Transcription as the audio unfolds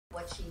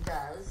what she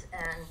does,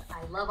 and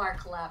I love our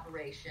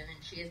collaboration,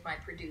 and she is my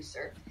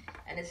producer,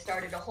 and has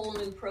started a whole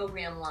new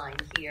program line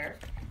here.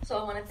 So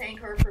I want to thank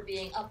her for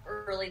being up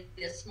early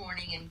this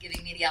morning and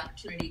giving me the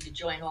opportunity to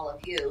join all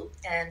of you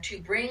and to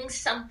bring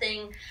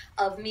something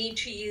of me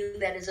to you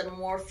that is a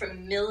more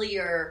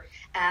familiar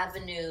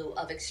avenue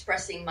of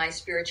expressing my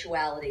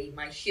spirituality,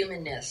 my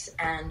humanness,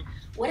 and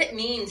what it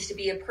means to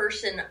be a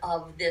person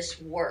of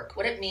this work,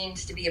 what it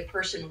means to be a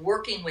person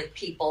working with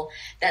people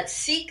that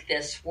seek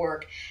this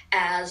work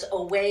as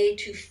a way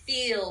to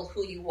feel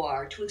who you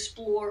are, to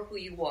explore who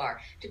you are,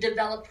 to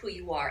develop who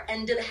you are,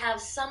 and to have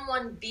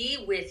someone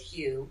be with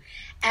you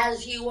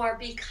as you are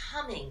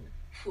becoming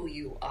who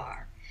you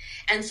are.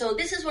 And so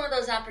this is one of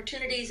those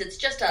opportunities. It's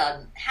just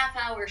a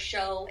half-hour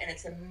show, and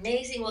it's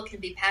amazing what can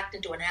be packed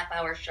into a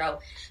half-hour show.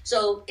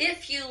 So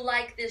if you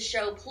like this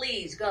show,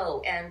 please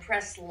go and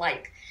press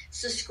like,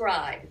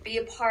 subscribe, be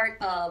a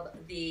part of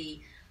the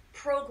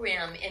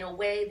program in a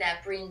way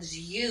that brings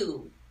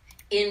you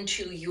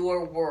into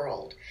your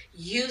world.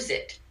 Use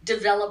it,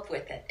 develop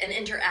with it, and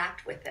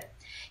interact with it.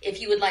 If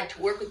you would like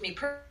to work with me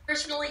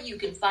personally, you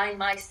can find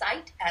my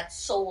site at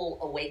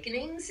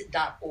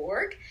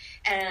soulawakenings.org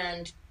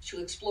and to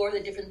explore the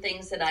different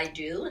things that I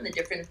do and the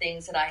different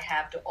things that I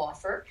have to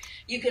offer.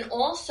 You can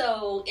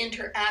also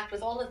interact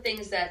with all the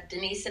things that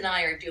Denise and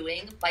I are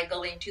doing by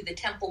going to the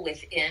Temple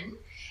Within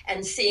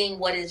and seeing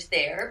what is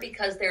there,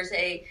 because there's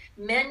a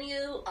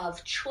menu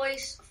of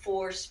choice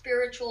for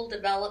spiritual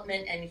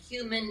development and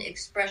human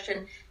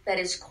expression that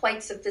is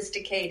quite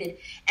sophisticated,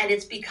 and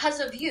it's because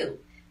of you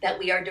that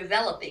we are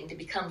developing to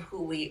become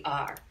who we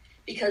are,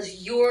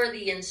 because you're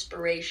the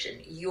inspiration.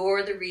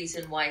 You're the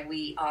reason why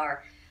we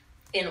are,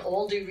 in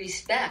all due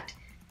respect,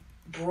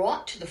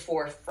 brought to the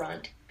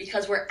forefront,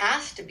 because we're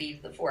asked to be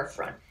to the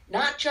forefront,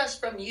 not just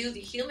from you, the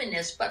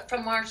humanness, but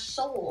from our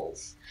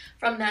souls,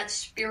 from that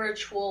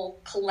spiritual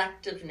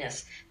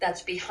collectiveness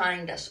that's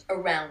behind us,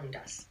 around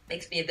us.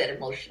 Makes me a bit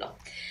emotional.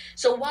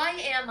 So why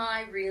am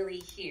I really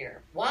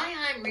here? Why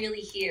I'm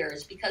really here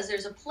is because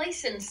there's a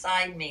place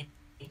inside me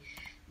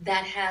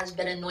that has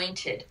been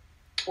anointed,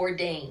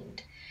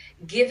 ordained,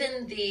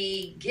 given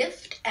the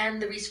gift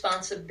and the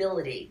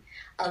responsibility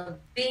of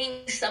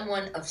being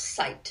someone of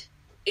sight,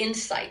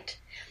 insight,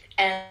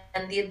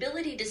 and the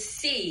ability to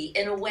see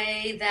in a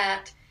way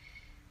that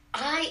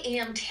I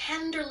am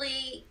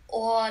tenderly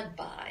awed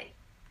by,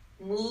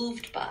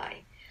 moved by,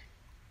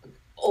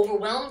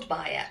 overwhelmed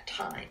by at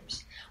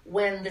times,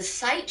 when the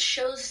sight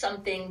shows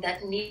something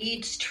that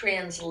needs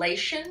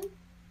translation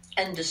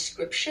and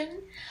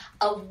description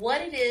of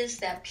what it is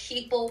that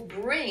people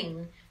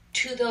bring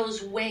to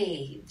those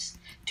waves,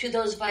 to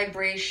those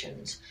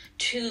vibrations,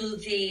 to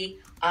the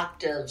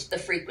octaves, the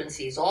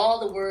frequencies,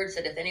 all the words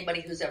that if anybody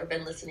who's ever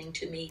been listening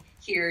to me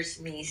hears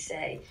me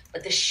say,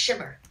 but the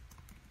shimmer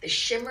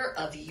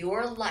of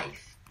your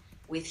life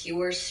with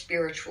your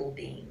spiritual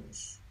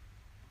beings.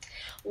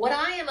 What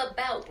I am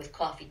about with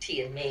Coffee,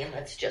 Tea, and Me, and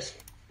let's just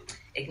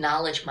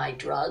acknowledge my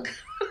drug.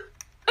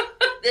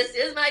 This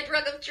is my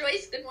drug of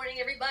choice. Good morning,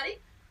 everybody.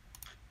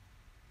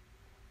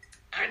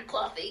 I'm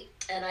coffee,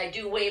 and I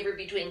do waver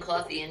between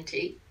coffee and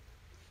tea.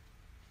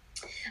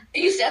 I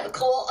used to have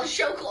a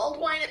show called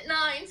Wine at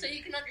 9, so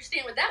you can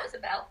understand what that was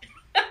about.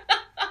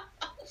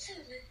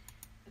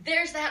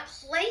 There's that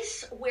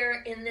place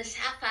where in this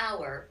half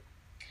hour,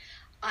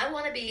 I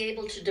want to be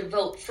able to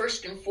devote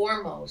first and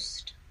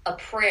foremost a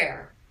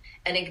prayer,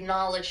 an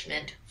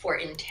acknowledgement for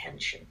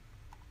intention.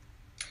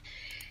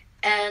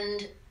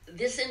 And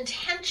this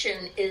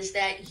intention is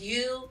that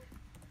you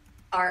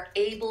are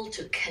able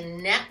to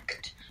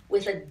connect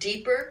with a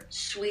deeper,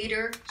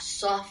 sweeter,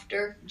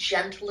 softer,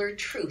 gentler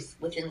truth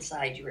within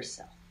inside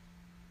yourself.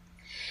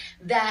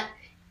 That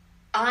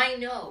I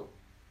know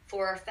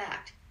for a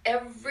fact,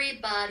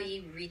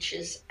 everybody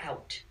reaches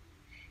out,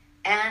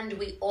 and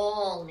we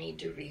all need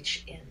to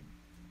reach in.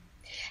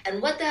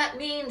 And what that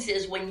means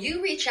is when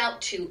you reach out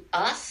to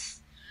us,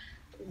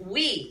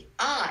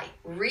 I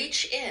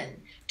reach in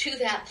to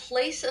that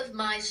place of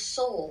my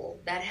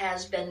soul that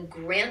has been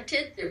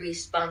granted the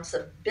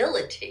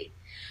responsibility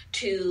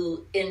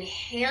to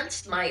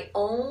enhance my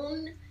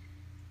own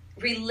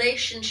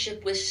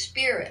relationship with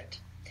spirit,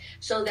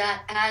 so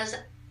that as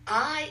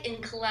I,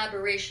 in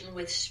collaboration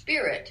with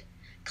spirit,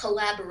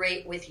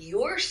 collaborate with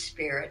your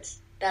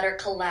spirits that are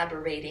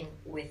collaborating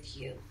with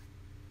you.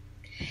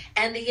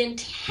 And the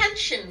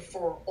intention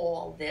for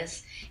all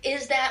this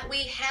is that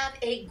we have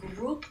a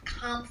group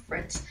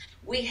conference,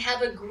 we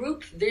have a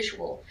group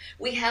visual,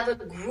 we have a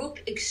group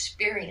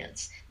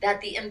experience,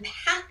 that the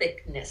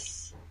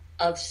empathicness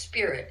of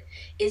spirit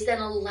is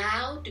then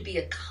allowed to be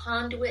a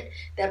conduit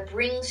that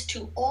brings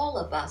to all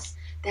of us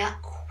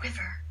that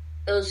quiver,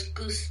 those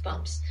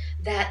goosebumps,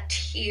 that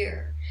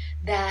tear,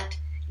 that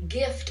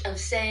gift of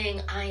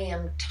saying, I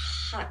am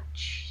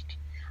touched,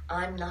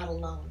 I'm not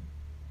alone.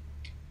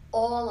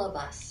 All of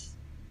us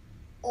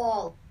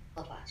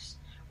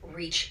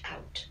reach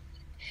out.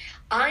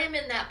 I am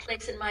in that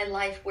place in my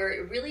life where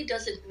it really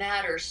doesn't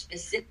matter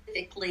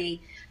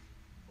specifically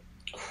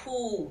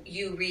who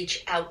you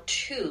reach out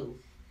to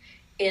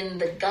in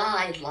the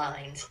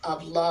guidelines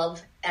of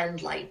love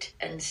and light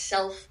and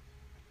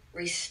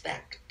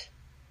self-respect.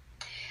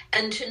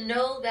 And to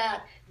know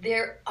that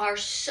there are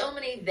so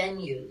many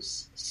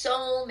venues,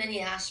 so many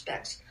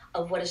aspects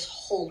of what is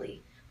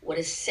holy, what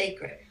is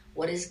sacred,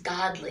 what is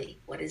godly,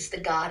 what is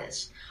the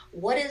goddess,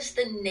 what is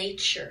the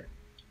nature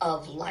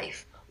of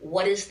life,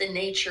 what is the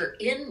nature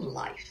in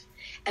life,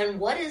 and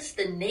what is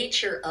the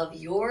nature of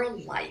your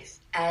life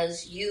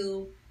as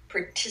you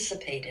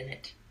participate in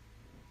it.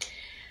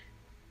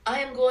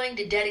 I am going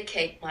to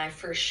dedicate my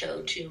first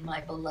show to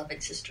my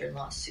beloved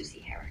sister-in-law,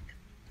 Susie Harrick,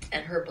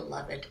 and her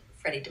beloved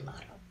Freddie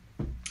D'Amato.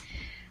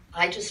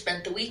 I just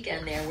spent the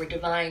weekend there where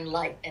divine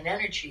light and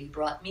energy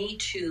brought me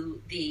to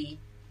the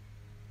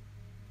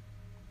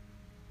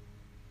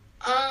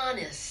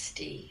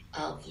honesty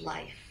of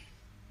life.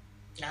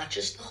 Not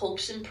just the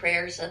hopes and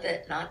prayers of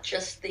it, not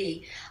just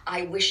the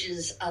I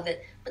wishes of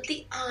it, but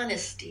the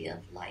honesty of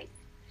life,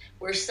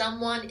 where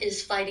someone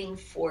is fighting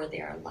for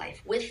their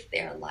life, with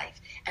their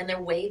life, and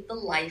the way the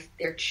life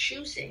they're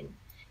choosing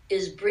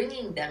is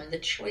bringing them the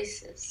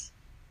choices.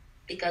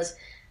 Because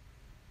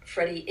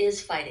Freddie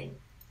is fighting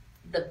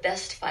the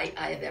best fight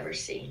I have ever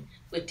seen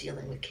with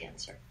dealing with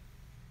cancer.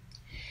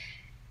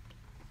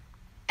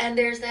 And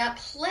there's that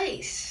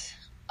place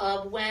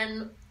of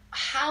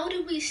how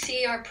do we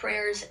see our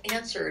prayers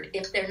answered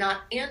if they're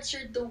not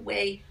answered the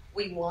way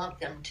we want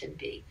them to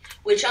be?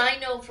 Which I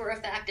know for a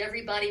fact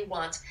everybody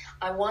wants.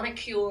 I want a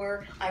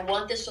cure. I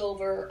want this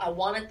over. I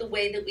want it the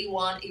way that we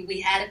want.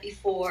 We had it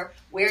before.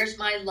 Where's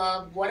my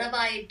love? What have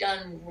I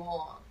done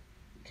wrong?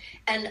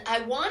 And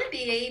I want to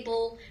be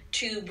able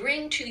to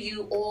bring to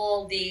you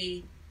all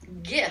the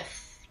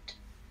gift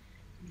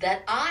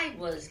that I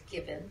was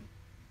given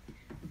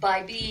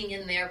by being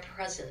in their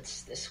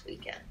presence this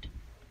weekend.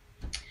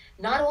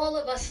 Not all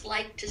of us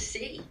like to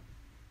see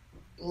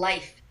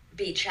life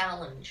be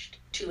challenged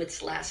to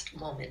its last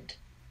moment.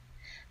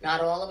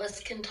 Not all of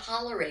us can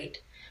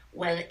tolerate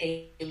when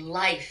a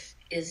life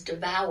is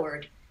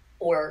devoured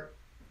or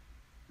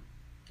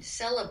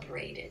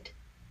celebrated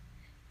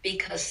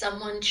because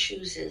someone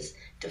chooses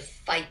to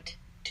fight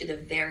to the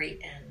very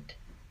end.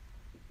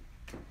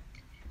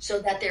 So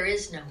that there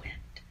is no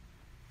end.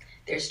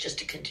 There's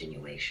just a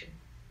continuation.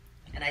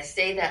 And I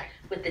say that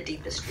with the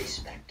deepest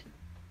respect.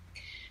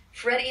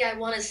 Freddie, I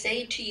want to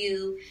say to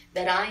you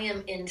that I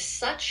am in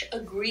such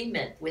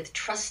agreement with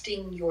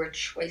trusting your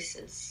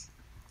choices.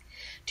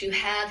 To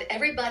have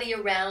everybody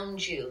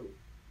around you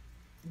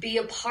be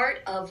a part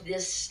of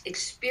this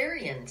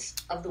experience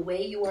of the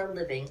way you are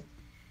living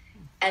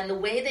and the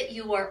way that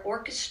you are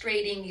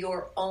orchestrating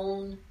your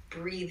own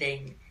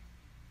breathing,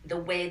 the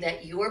way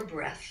that your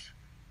breath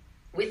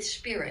with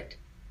spirit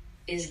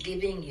is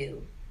giving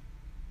you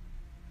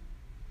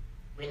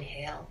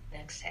inhale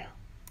and exhale.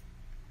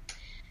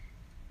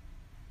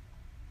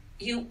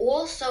 You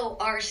also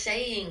are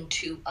saying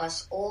to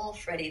us all,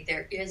 Freddie,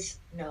 there is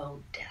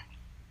no death.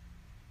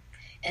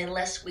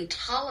 Unless we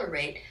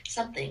tolerate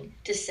something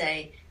to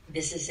say,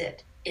 this is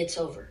it. It's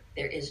over.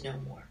 There is no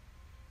more.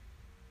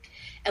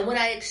 And what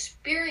I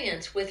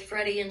experience with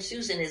Freddie and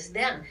Susan is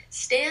them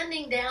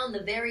standing down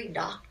the very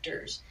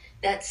doctors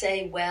that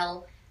say,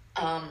 well,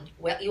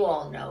 you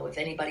all know if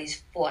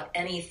anybody's fought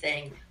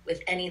anything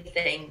with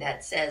anything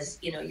that says,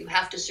 you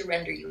have to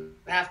surrender, you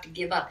have to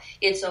give up,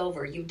 it's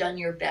over, you've done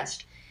your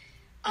best.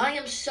 I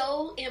am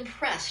so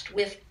impressed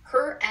with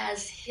her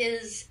as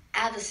his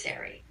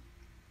adversary,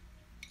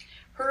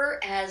 her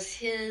as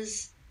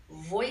his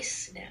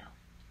voice now,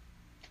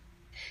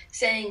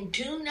 saying,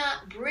 do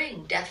not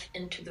bring death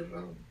into the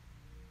room.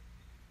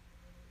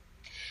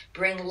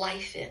 Bring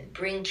life in,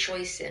 bring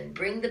choice in,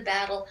 bring the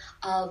battle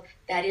of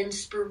that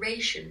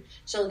inspiration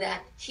so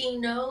that he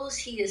knows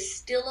he is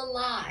still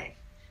alive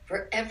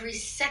for every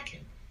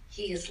second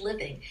he is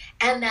living,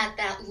 and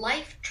that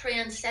life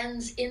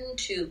transcends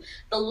into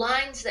the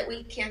lines that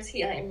we can't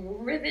see. I am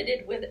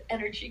riveted with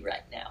energy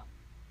right now.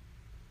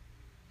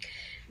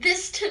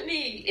 This to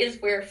me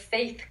is where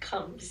faith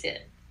comes in.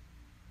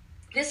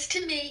 This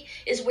to me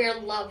is where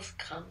love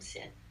comes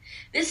in.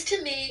 This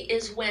to me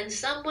is when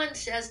someone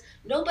says,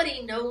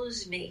 nobody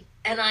knows me,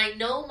 and I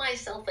know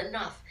myself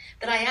enough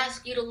that I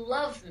ask you to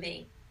love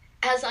me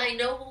as I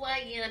know who I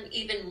am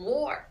even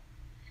more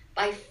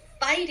by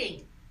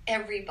fighting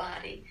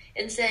everybody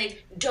and saying,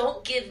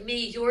 don't give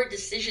me your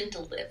decision to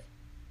live.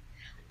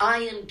 I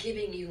am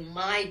giving you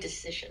my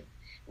decision.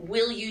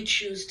 Will you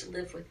choose to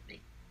live with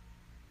me?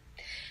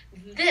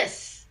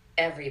 This,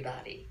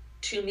 everybody,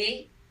 to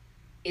me,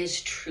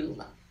 is true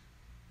love.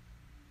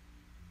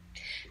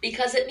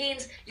 Because it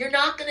means you're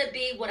not going to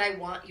be what I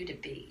want you to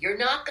be. You're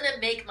not going to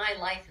make my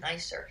life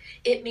nicer.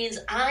 It means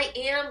I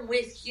am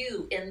with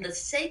you in the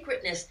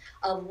sacredness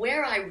of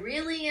where I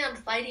really am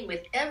fighting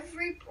with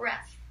every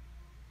breath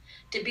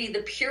to be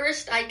the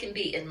purest I can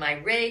be in my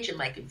rage, in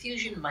my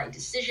confusion, in my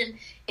decision,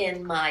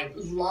 in my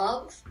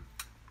love.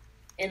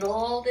 In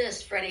all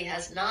this, Freddie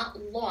has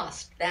not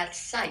lost that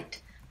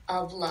sight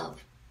of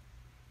love.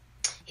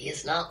 He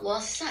has not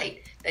lost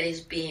sight that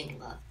he's being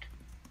loved.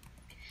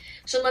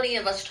 So many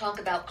of us talk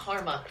about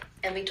karma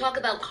And we talk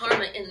about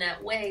karma in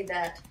that way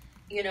that,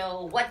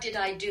 what did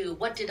I do?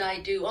 What did I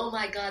do? Oh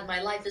my God,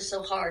 my life is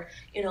so hard.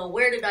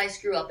 Where did I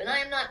screw up? And I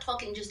am not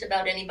talking just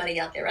about anybody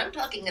out there. I'm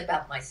talking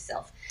about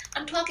myself.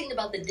 I'm talking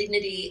about the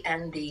dignity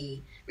and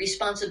the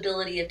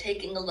responsibility of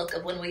taking a look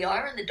of when we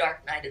are in the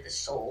dark night of the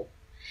soul.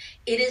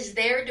 It is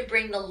there to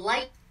bring the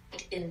light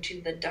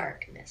into the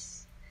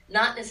darkness,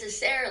 not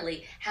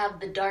necessarily have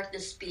the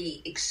darkness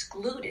be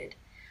excluded,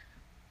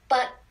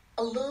 but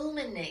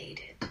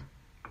illuminated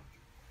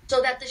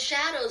so that the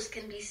shadows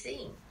can be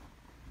seen.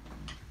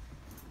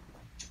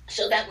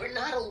 So that we're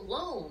not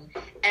alone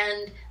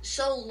and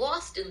so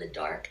lost in the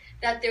dark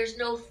that there's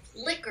no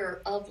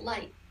flicker of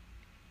light.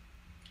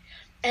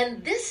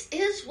 And this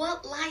is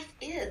what life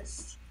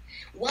is.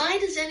 Why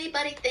does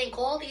anybody think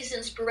all these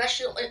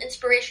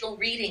inspirational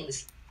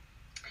readings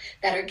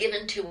that are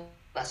given to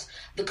us,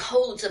 the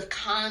codes of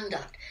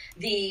conduct,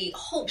 the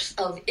hopes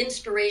of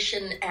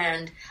inspiration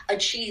and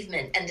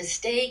achievement, and to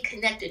stay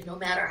connected no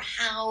matter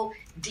how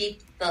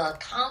deep the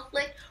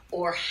conflict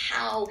or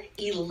how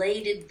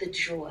elated the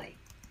joy?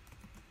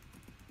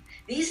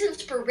 These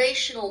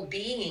inspirational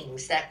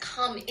beings that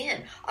come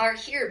in are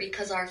here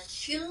because our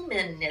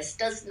humanness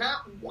does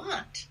not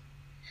want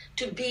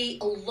to be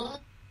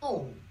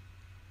alone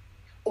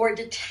or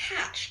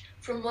detached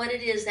from what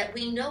it is that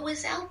we know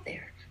is out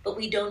there, but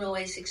we don't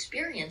always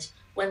experience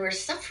when we're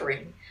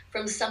suffering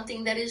from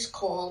something that is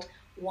called,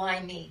 why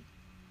me?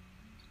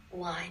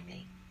 Why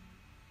me?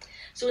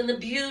 So in the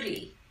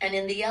beauty and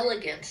in the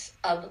elegance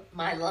of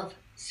my love,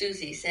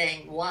 Susie,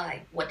 saying,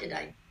 why? What did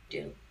I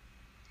do?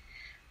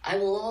 I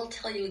will all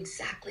tell you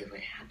exactly what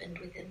happened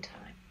within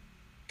time.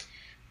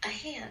 A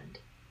hand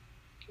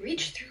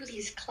reached through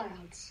these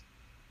clouds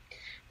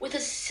with a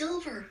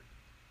silver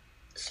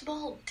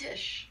small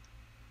dish,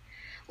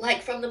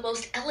 like from the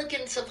most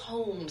elegance of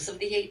homes of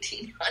the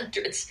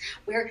 1800s,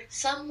 where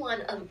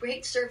someone of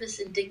great service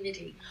and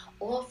dignity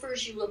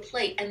offers you a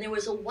plate, and there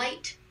was a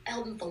white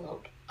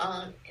envelope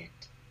on it.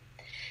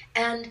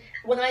 And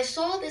when I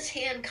saw this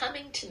hand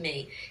coming to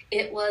me,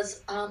 it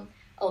was,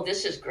 oh,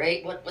 this is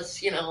great. What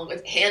was,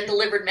 a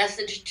hand-delivered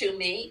message to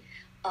me.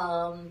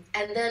 And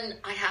then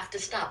I have to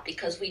stop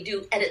because we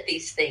do edit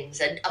these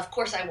things. And of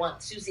course I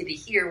want Susie to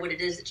hear what it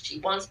is that she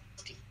wants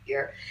to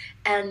hear.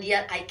 And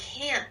yet I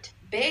can't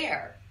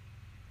bear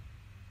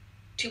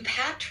to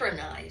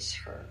patronize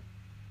her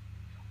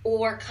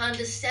or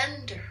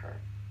condescend to her.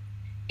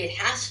 It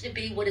has to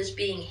be what is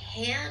being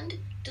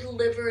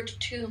hand-delivered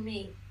to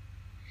me.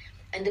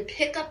 And to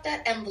pick up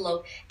that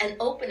envelope and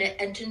open it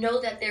and to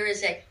know that there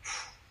is a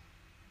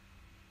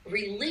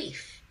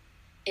relief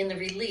in the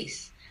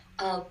release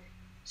of,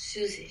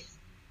 Susie,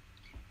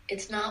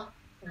 it's not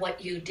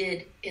what you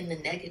did in the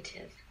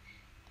negative.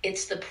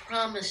 It's the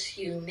promise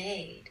you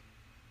made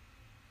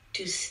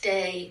to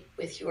stay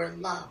with your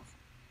love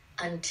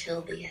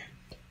until the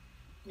end,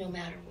 no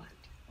matter what.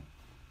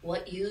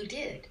 What you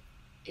did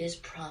is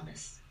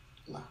promise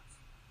love.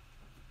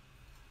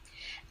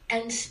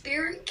 And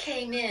Spirit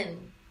came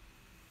in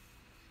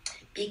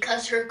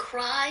because her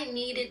cry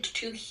needed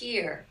to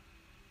hear,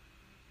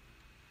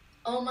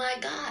 oh my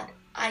God,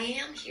 I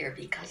am here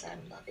because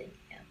I'm loving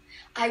him.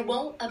 I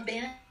won't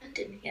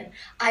abandon him.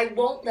 I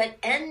won't let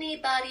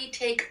anybody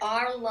take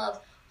our love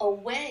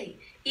away,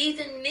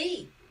 even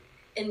me,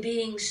 in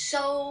being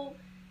so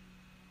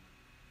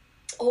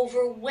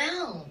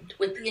overwhelmed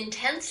with the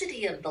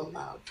intensity of the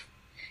love,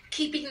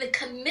 keeping the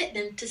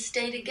commitment to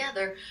stay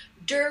together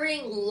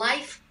during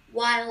life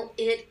while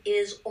it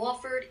is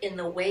offered in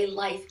the way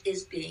life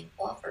is being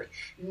offered,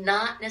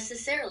 not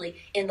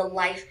necessarily in the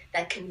life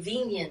that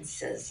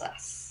conveniences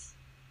us.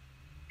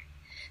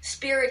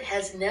 Spirit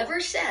has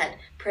never said,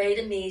 pray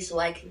to me so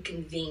I can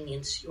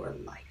convenience your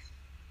life.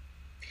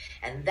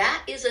 And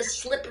that is a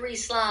slippery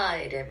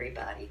slide,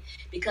 everybody,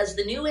 because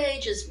the New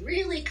Age has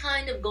really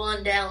kind of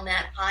gone down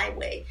that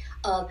highway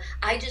of,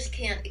 I just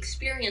can't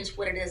experience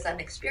what it is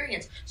I'm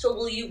experiencing. So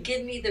will you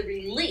give me the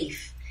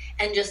relief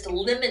and just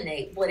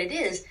eliminate what it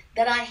is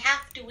that I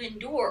have to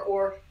endure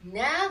or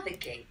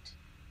navigate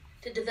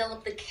to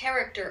develop the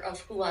character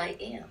of who I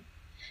am,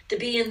 to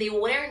be in the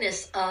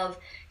awareness of,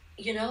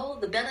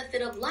 the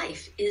benefit of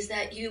life is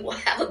that you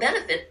have a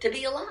benefit to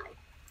be alive.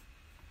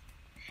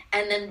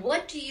 And then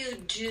what do you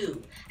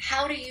do?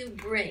 How do you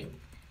bring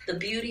the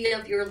beauty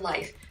of your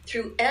life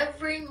through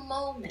every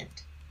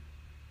moment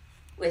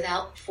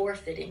without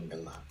forfeiting the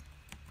love?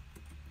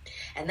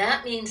 And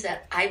that means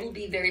that I will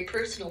be very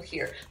personal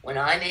here. When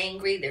I'm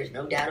angry, there's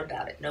no doubt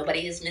about it.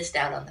 Nobody has missed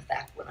out on the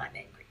fact when I'm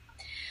angry.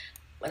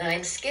 When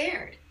I'm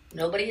scared,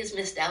 nobody has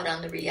missed out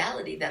on the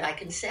reality that I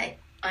can say,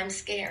 I'm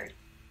scared.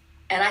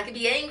 And I can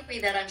be angry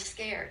that I'm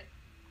scared.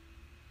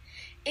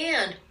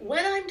 And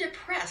when I'm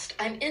depressed,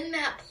 I'm in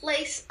that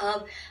place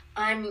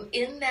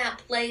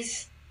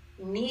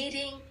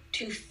needing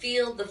to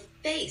feel the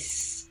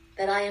face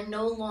that I am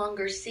no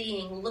longer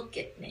seeing look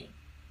at me.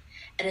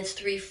 And it's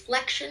the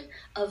reflection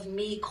of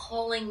me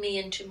calling me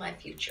into my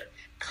future.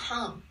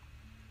 Come,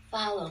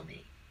 follow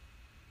me.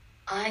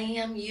 I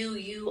am you,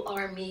 you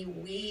are me.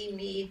 We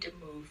need to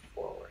move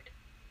forward.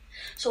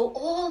 So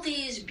all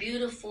these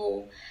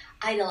beautiful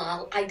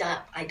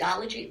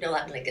ideology, no,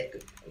 I'm going to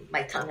get,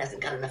 my tongue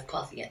hasn't got enough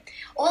coffee yet.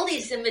 All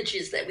these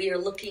images that we are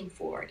looking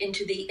for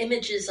into the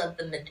images of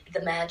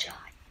the Magi,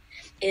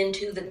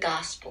 into the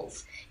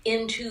Gospels,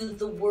 into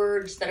the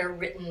words that are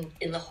written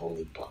in the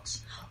holy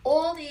books.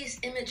 All these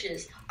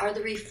images are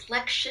the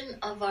reflection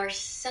of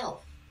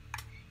ourself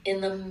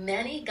in the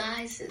many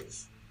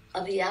guises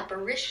of the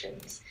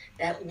apparitions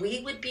that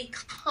we would be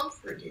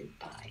comforted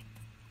by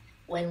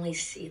when we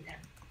see them.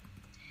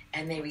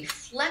 And they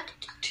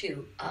reflect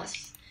to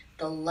us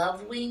the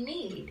love we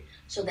need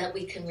so that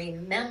we can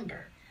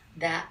remember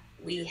that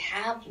we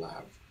have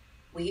love,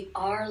 we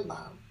are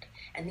loved,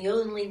 and the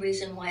only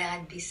reason why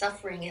I'd be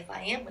suffering if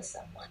I am with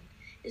someone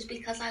is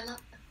because I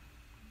love them.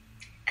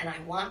 And I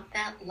want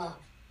that love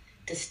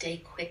to stay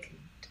quickened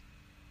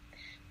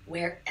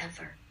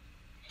wherever.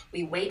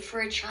 We wait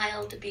for a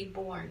child to be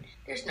born.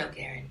 There's no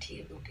guarantee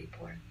it will be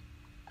born.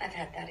 I've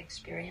had that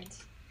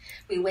experience.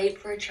 We wait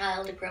for a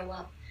child to grow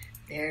up.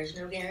 There's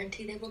no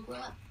guarantee they will grow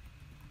up.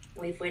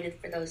 We've waited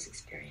for those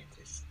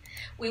experiences.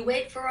 We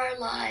wait for our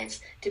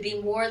lives to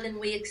be more than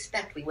we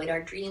expect. We wait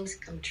our dreams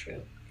come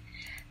true.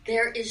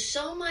 There is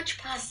so much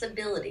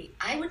possibility.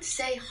 I would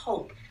say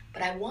hope,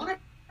 but I want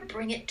to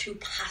bring it to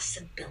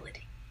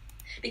possibility.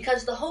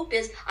 Because the hope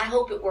is, I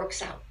hope it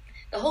works out.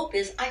 The hope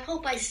is, I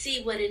hope I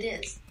see what it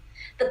is.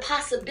 The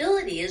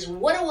possibility is,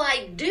 what do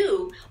I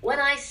do when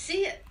I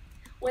see it?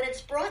 When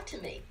it's brought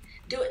to me?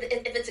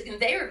 If it's a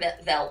conveyor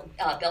belt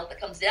that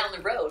comes down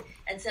the road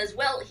and says,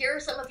 well, here are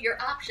some of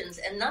your options,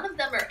 and none of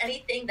them are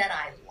anything that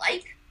I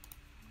like.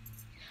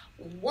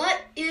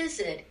 What is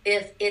it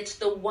if it's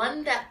the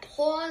one that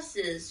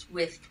pauses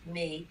with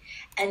me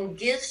and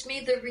gives me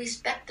the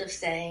respect of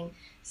saying,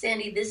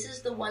 Sandy, this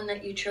is the one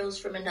that you chose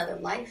from another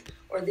life,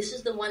 or this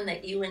is the one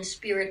that you in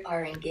spirit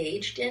are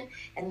engaged in,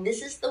 and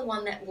this is the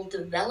one that will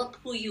develop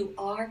who you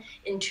are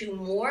into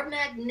more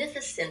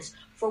magnificence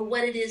for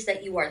what it is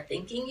that you are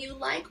thinking you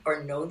like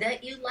or know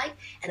that you like,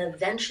 and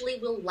eventually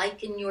will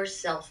liken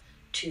yourself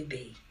to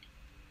be.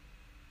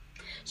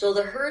 So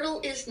the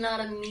hurdle is not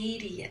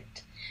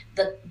immediate.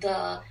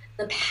 The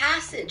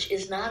passage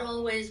is not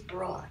always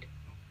broad.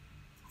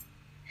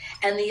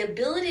 And the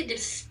ability to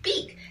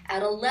speak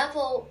at a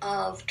level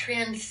of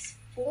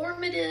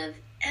transformative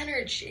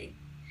energy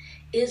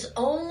is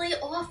only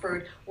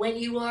offered when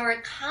you are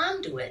a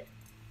conduit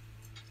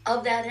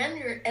of that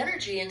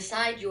energy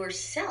inside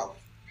yourself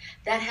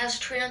that has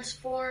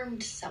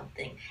transformed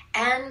something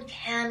and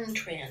can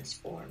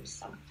transform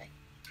something,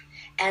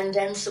 and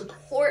then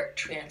support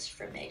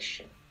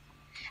transformation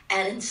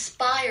and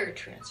inspire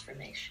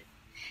transformation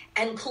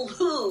and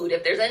collude.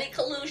 If there's any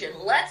collusion,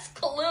 let's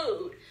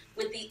collude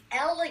with the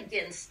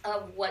elegance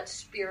of what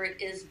spirit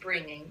is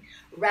bringing,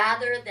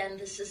 rather than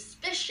the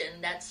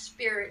suspicion that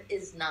spirit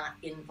is not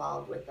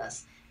involved with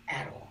us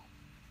at all.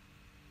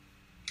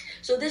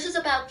 So this is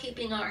about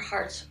keeping our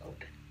hearts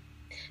open.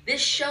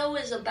 This show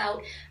is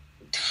about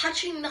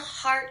touching the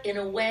heart in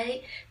a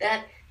way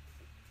that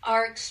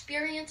our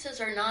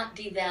experiences are not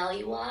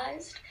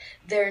devalued.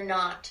 They're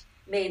not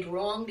made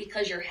wrong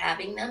because you're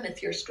having them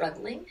if you're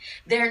struggling.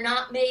 They're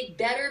not made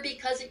better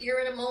because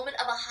you're in a moment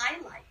of a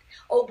highlight.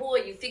 Oh boy,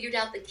 you figured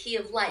out the key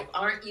of life.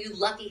 Aren't you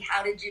lucky?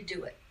 How did you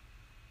do it?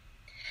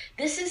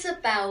 This is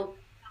about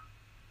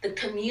the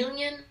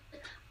communion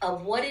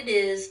of what it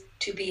is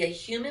to be a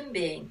human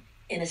being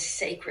in a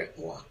sacred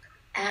walk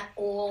at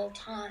all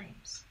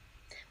times.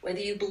 Whether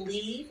you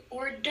believe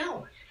or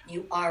don't,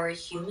 you are a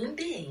human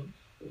being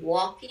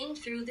walking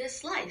through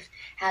this life,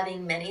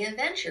 having many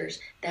adventures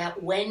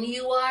that when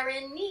you are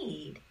in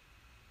need,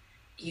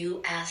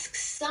 you ask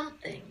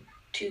something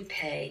to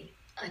pay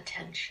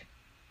attention.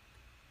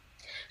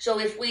 So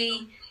if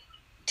we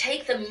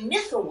take the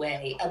myth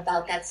away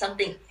about that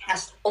something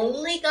has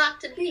only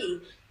got to be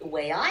the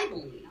way I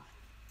believe,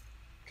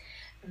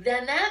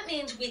 then that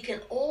means we can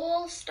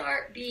all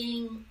start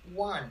being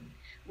one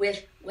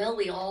with, well,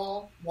 we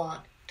all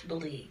want to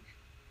believe,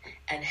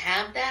 and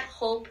have that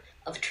hope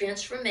of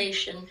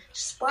transformation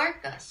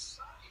spark us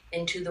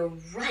into the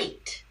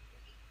right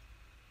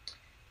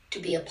to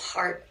be a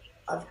part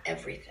of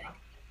everything.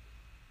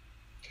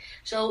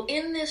 So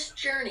in this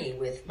journey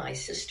with my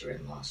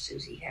sister-in-law,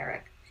 Susie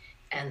Harrick,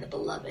 and the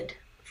beloved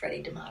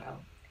Freddie D'Amato,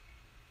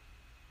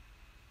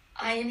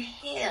 I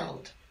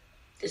inhaled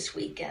this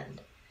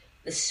weekend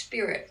the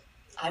spirit.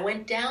 I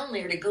went down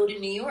there to go to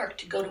New York,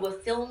 to go to a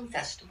film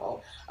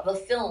festival of a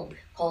film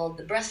called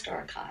The Breast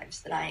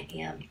Archives that I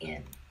am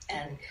in.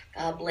 And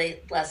God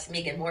bless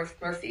Megan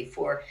Murphy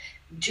for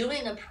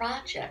doing a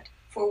project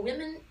for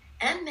women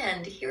and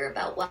men to hear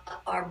about what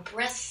our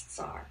breasts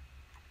are.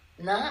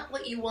 Not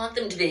what you want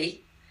them to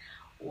be,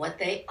 what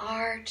they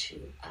are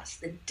to us.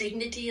 The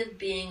dignity of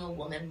being a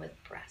woman with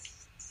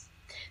breasts.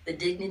 The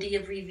dignity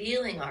of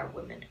revealing our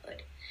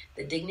womanhood.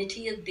 The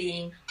dignity of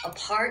being a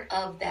part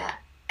of that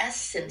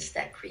essence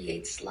that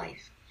creates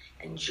life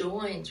and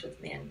joins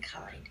with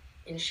mankind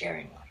in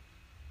sharing life.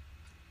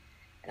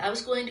 And I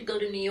was going to go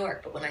to New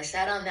York, but when I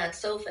sat on that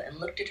sofa and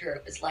looked at her,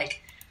 it was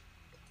like,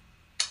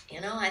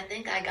 I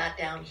think I got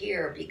down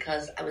here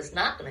because I was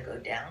not going to go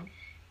down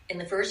in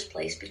the first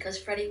place because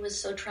Freddie was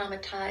so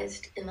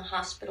traumatized in the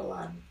hospital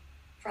on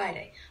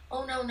Friday.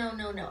 Oh, no. And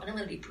I'm going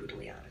to be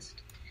brutally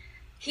honest.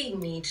 He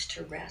needs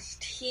to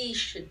rest. He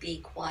should be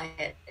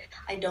quiet.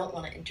 I don't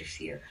want to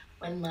interfere.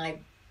 When my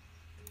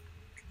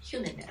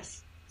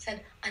humanness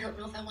said, I don't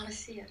know if I want to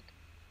see it.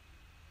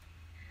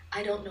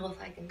 I don't know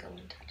if I can go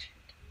and touch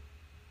it.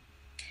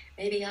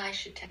 Maybe I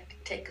should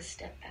take a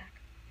step back.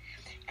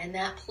 And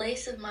that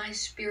place of my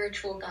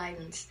spiritual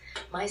guidance,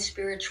 my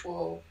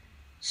spiritual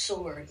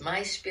sword,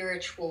 my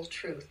spiritual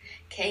truth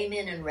came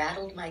in and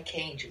rattled my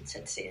cage and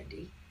said,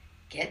 Sandy,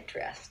 get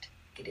dressed,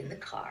 get in the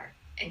car,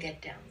 and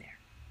get down there.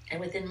 And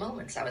within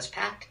moments, I was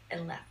packed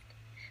and left.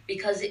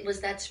 Because it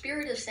was that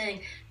spirit of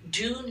saying,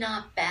 do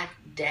not back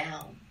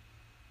down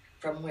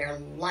from where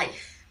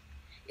life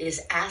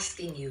is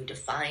asking you to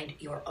find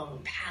your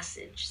own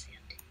passage, Sandy.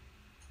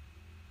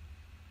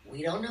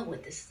 We don't know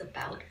what this is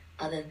about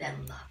other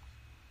than love.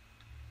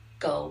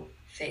 Go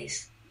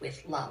face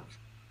with love.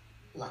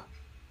 Love.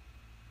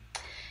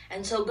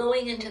 And so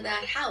going into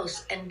that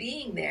house and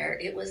being there,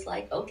 it was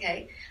like,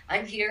 okay,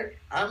 I'm here.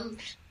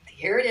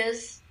 Here it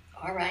is.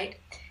 All right.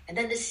 And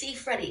then to see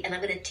Freddie, and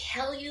I'm going to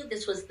tell you,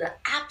 this was the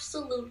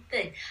absolute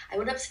thing. I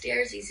went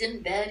upstairs. He's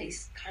in bed.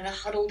 He's kind of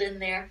huddled in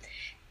there.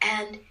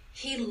 And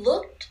he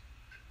looked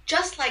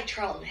just like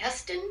Charlton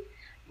Heston,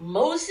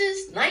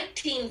 Moses,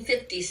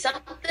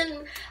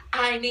 1950-something.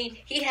 I mean,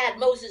 he had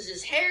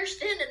Moses' hair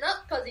standing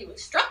up because he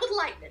was struck with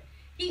lightning.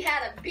 He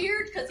had a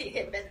beard because he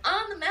had been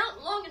on the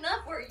mountain long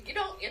enough where,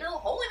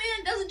 holy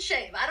man doesn't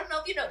shave. I don't know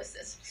if you noticed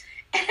this.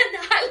 And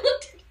I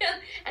looked at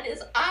him, and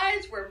his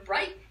eyes were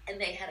bright, and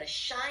they had a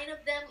shine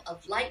of them,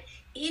 of light,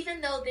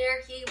 even though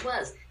there he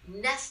was,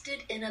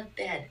 nested in a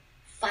bed,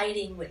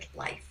 fighting with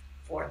life,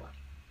 for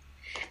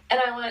life.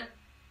 And I went,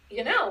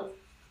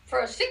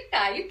 for a sick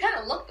guy, you kind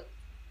of look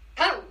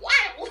kind of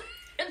wild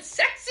and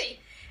sexy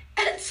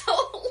and so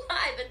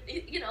alive. And,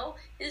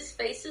 his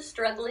face is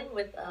struggling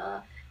with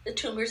the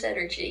tumor's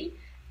energy,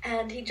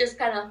 and he just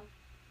kind of,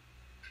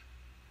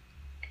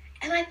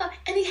 and I thought,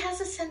 and he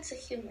has a sense of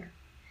humor.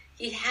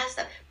 He has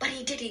that, but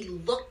he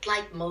looked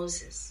like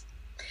Moses.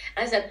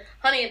 And I said,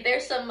 honey, if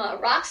there's some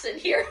rocks in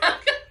here, I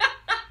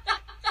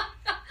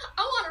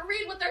want to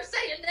read what they're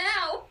saying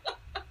now.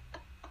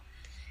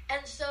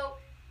 And so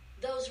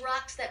those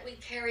rocks that we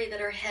carry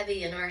that are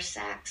heavy in our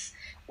sacks,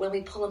 when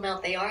we pull them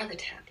out, they are the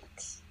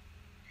tablets.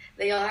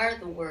 They are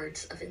the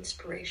words of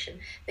inspiration.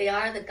 They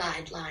are the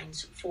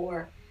guidelines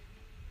for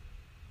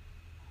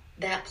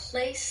that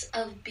place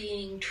of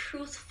being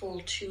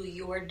truthful to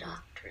your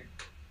doctrine.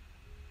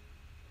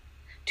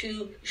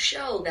 To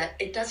show that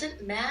it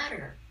doesn't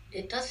matter.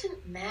 It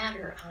doesn't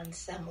matter on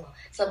some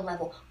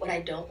level what I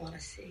don't want to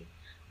see.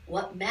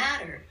 What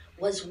mattered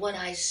was what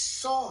I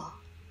saw.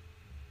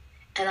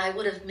 And I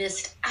would have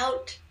missed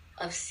out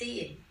of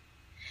seeing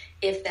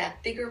if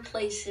that bigger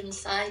place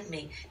inside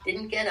me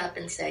didn't get up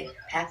and say,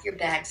 pack your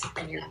bags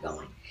and you're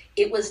going.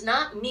 It was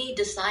not me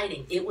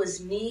deciding. It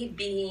was me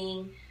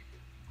being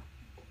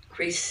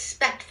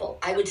respectful.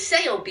 I would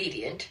say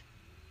obedient,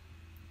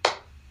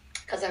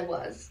 because I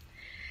was.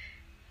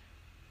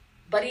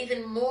 But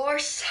even more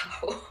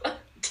so,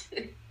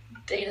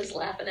 Dana's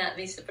laughing at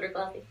me, sipping her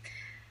coffee.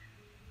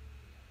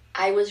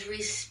 I was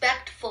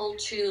respectful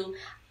to,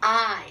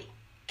 I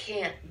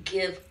can't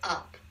give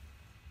up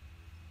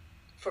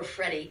for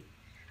Freddie.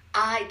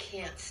 I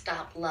can't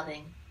stop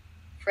loving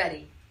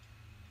Freddie.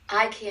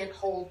 I can't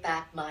hold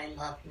back my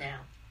love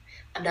now.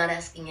 I'm not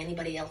asking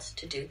anybody else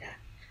to do that.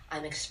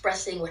 I'm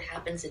expressing what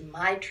happens in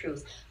my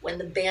truth when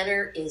the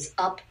banner is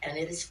up and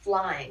it is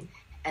flying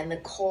and the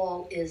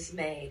call is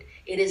made.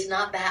 It is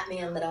not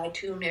Batman that I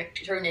turn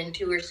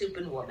into or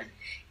Superwoman.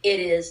 It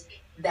is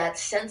that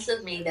sense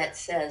of me that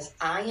says,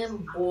 I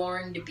am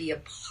born to be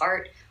a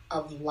part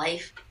of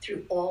life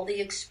through all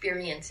the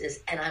experiences,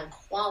 and I'm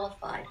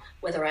qualified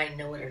whether I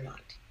know it or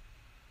not.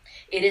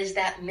 It is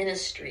that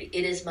ministry.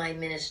 It is my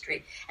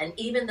ministry. And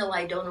even though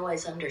I don't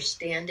always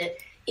understand it,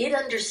 it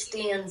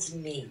understands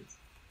me.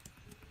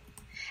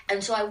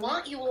 And so I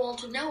want you all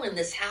to know in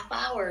this half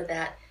hour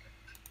that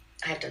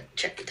I have to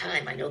check the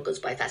time. I know it goes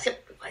by fast.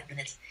 Yep, 5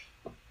 minutes.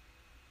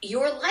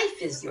 Your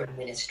life is your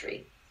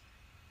ministry.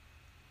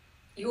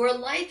 Your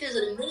life is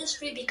a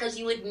ministry because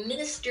you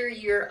administer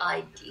your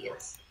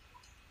ideas.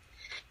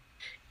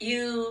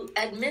 You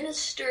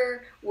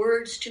administer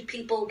words to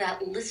people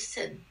that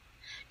listen.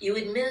 You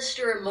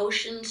administer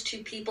emotions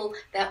to people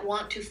that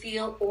want to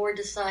feel or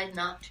decide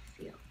not to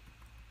feel.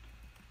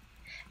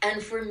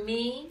 And for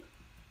me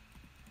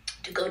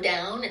to go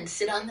down and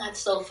sit on that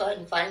sofa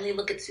and finally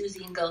look at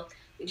Susie and go,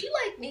 would you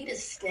like me to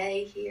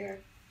stay here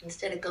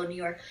instead of go to New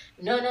York?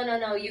 No,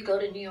 you go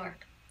to New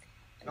York.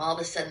 And all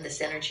of a sudden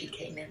this energy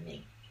came in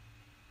me.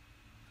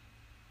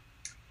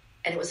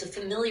 And it was a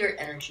familiar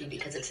energy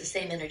because it's the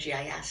same energy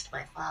I asked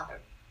my father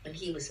when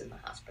he was in the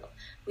hospital.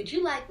 Would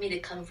you like me to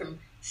come from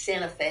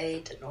Santa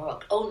Fe to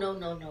Norwalk? Oh, no,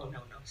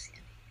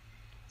 Sandy.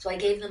 So I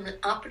gave them an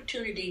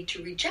opportunity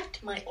to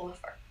reject my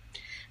offer.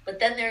 But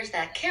then there's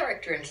that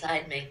character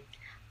inside me.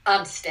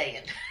 I'm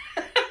staying.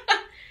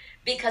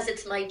 Because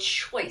it's my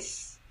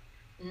choice,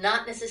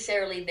 not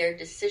necessarily their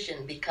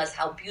decision, because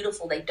how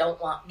beautiful they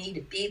don't want me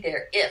to be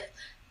there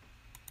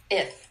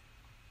if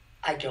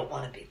I don't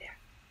want to be there.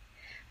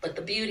 But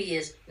the beauty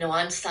is, no,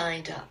 I'm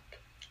signed up.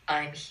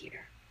 I'm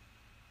here.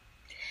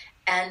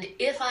 And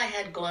if I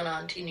had gone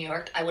on to New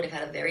York, I would have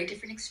had a very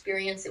different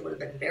experience. It would have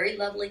been very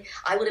lovely.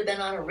 I would have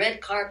been on a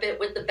red carpet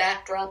with the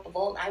backdrop of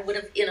all. I would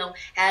have,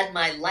 had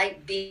my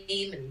light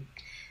beam, and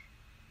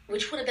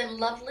which would have been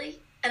lovely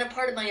and a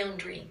part of my own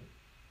dream.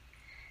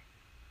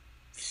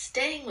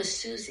 Staying with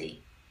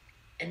Susie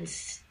and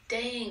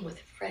staying with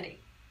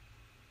Freddie,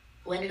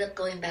 who ended up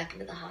going back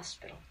into the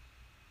hospital,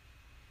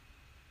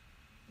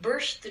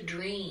 burst the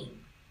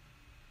dream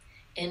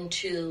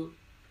into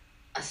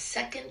a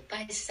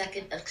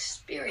second-by-second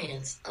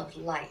experience of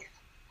life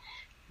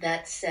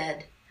that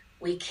said,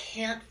 we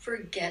can't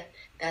forget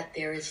that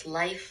there is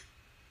life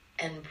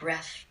and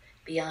breath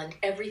beyond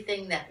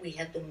everything that we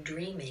have been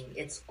dreaming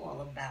it's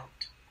all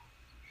about.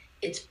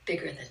 It's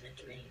bigger than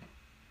the dream.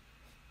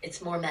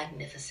 It's more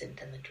magnificent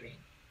than the dream.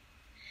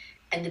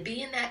 And to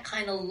be in that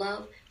kind of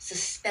love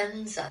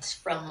suspends us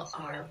from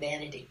our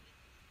vanity.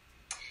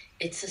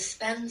 It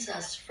suspends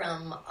us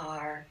from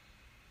our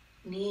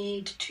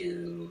need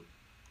to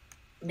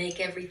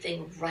make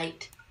everything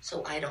right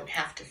so I don't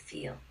have to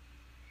feel.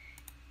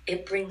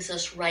 It brings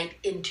us right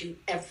into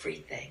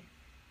everything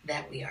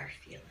that we are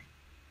feeling.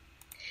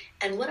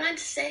 And what I'm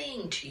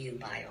saying to you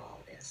by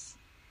all this,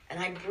 and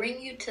I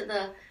bring you to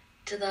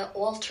the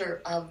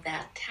altar of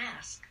that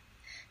task,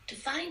 to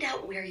find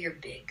out where you're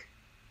big,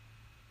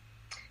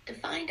 to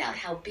find out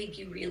how big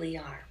you really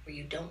are, where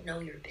you don't know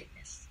your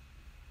bigness,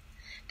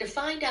 to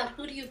find out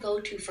who do you go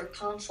to for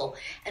counsel,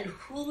 and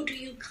who do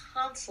you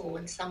counsel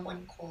when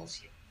someone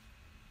calls you,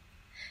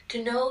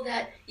 to know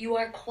that you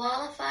are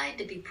qualified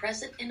to be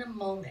present in a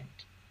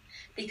moment,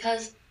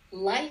 because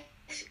life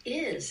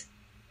is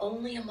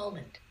only a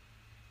moment.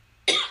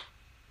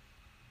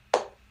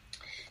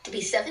 To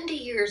be 70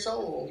 years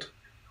old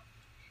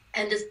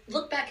and to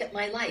look back at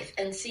my life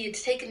and see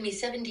it's taken me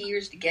 70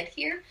 years to get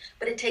here,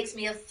 but it takes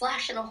me a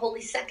flash and a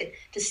holy second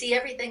to see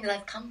everything that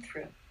I've come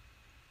through.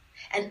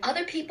 And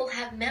other people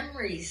have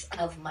memories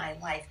of my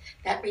life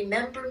that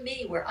remember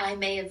me where I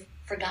may have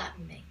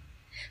forgotten me.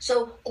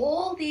 So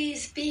all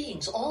these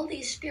beings, all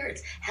these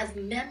spirits have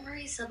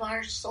memories of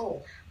our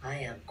soul. I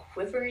am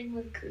quivering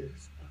with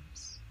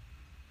goosebumps.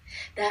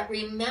 That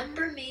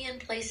remember me in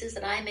places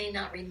that I may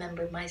not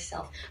remember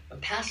myself, from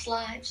past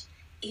lives,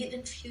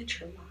 even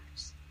future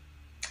lives.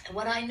 And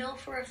what I know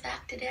for a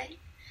fact today,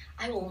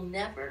 I will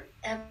never,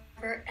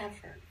 ever,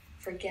 ever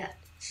forget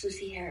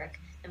Susie Harrick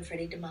and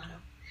Freddie D'Amato.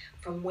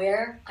 From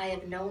where I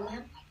have known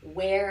them,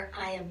 where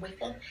I am with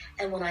them,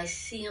 and when I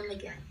see them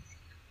again.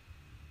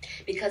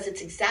 Because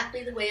it's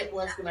exactly the way it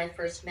was when I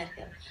first met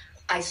him.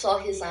 I saw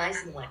his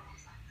eyes and went,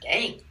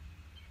 dang,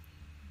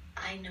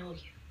 I know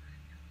you.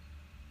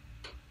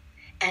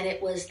 And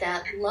it was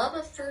that love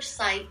at first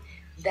sight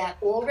that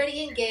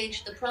already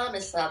engaged the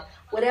promise of,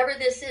 whatever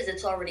this is,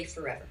 it's already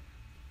forever.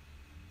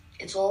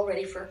 It's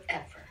already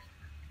forever.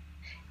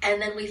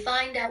 And then we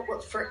find out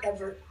what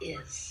forever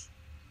is.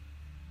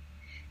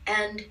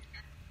 And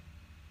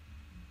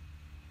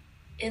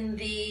in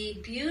the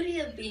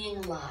beauty of being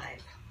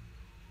alive,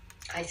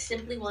 I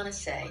simply want to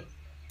say,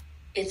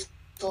 it's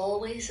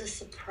always a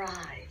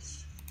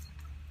surprise.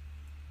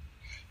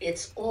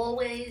 It's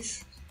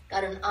always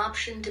got an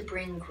option to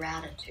bring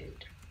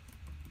gratitude.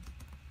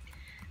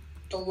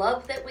 The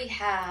love that we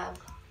have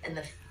and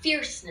the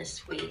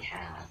fierceness we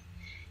have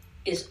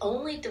is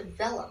only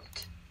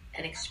developed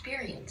and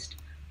experienced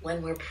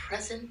when we're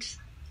present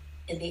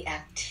in the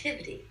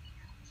activity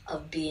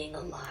of being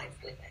alive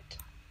with it.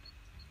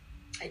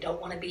 I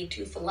don't want to be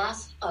too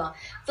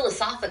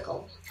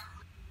philosophical,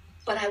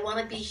 but I want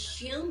to be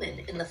human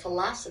in the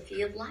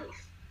philosophy of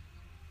life.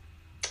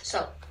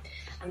 So,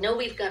 I know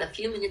we've got a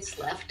few minutes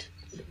left,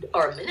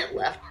 or a minute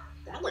left.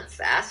 That went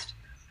fast.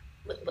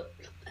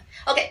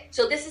 Okay,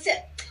 so this is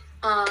it.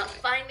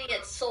 Find me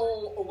at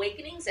Soul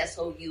Awakenings,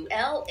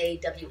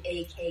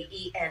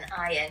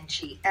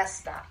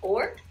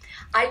 SOULAWAKENINGS.org.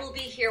 I will be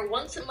here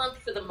once a month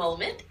for the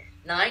moment,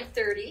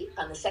 9:30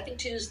 on the second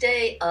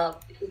Tuesday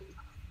of,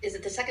 is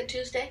it the second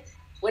Tuesday?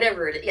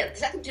 Whatever it is. Yeah, the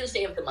second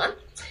Tuesday of the month,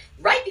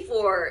 right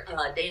before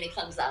Dana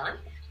comes on.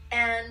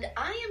 And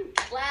I am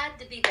glad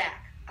to be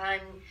back.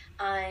 I'm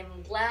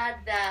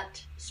glad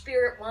that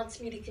Spirit wants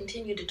me to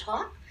continue to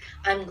talk.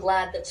 I'm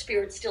glad that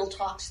Spirit still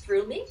talks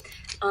through me.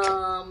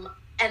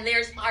 And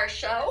there's our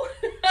show.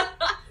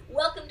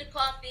 Welcome to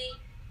Coffee,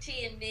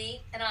 Tea, and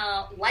Me. And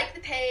like the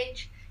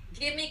page.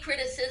 Give me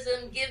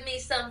criticism. Give me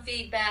some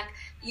feedback.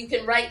 You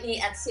can write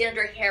me at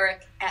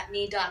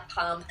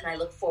sandraharrick@me.com, and I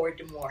look forward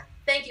to more.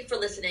 Thank you for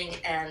listening,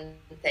 and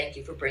thank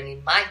you for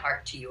bringing my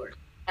heart to yours.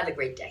 Have a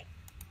great day.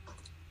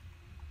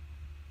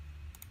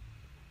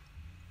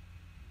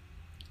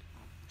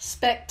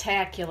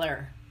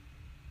 Spectacular.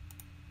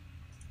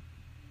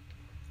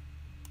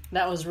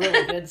 That was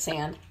really good,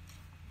 Sand.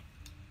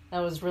 That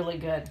was really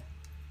good.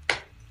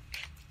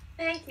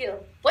 Thank you.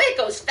 Boy, it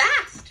goes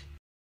fast.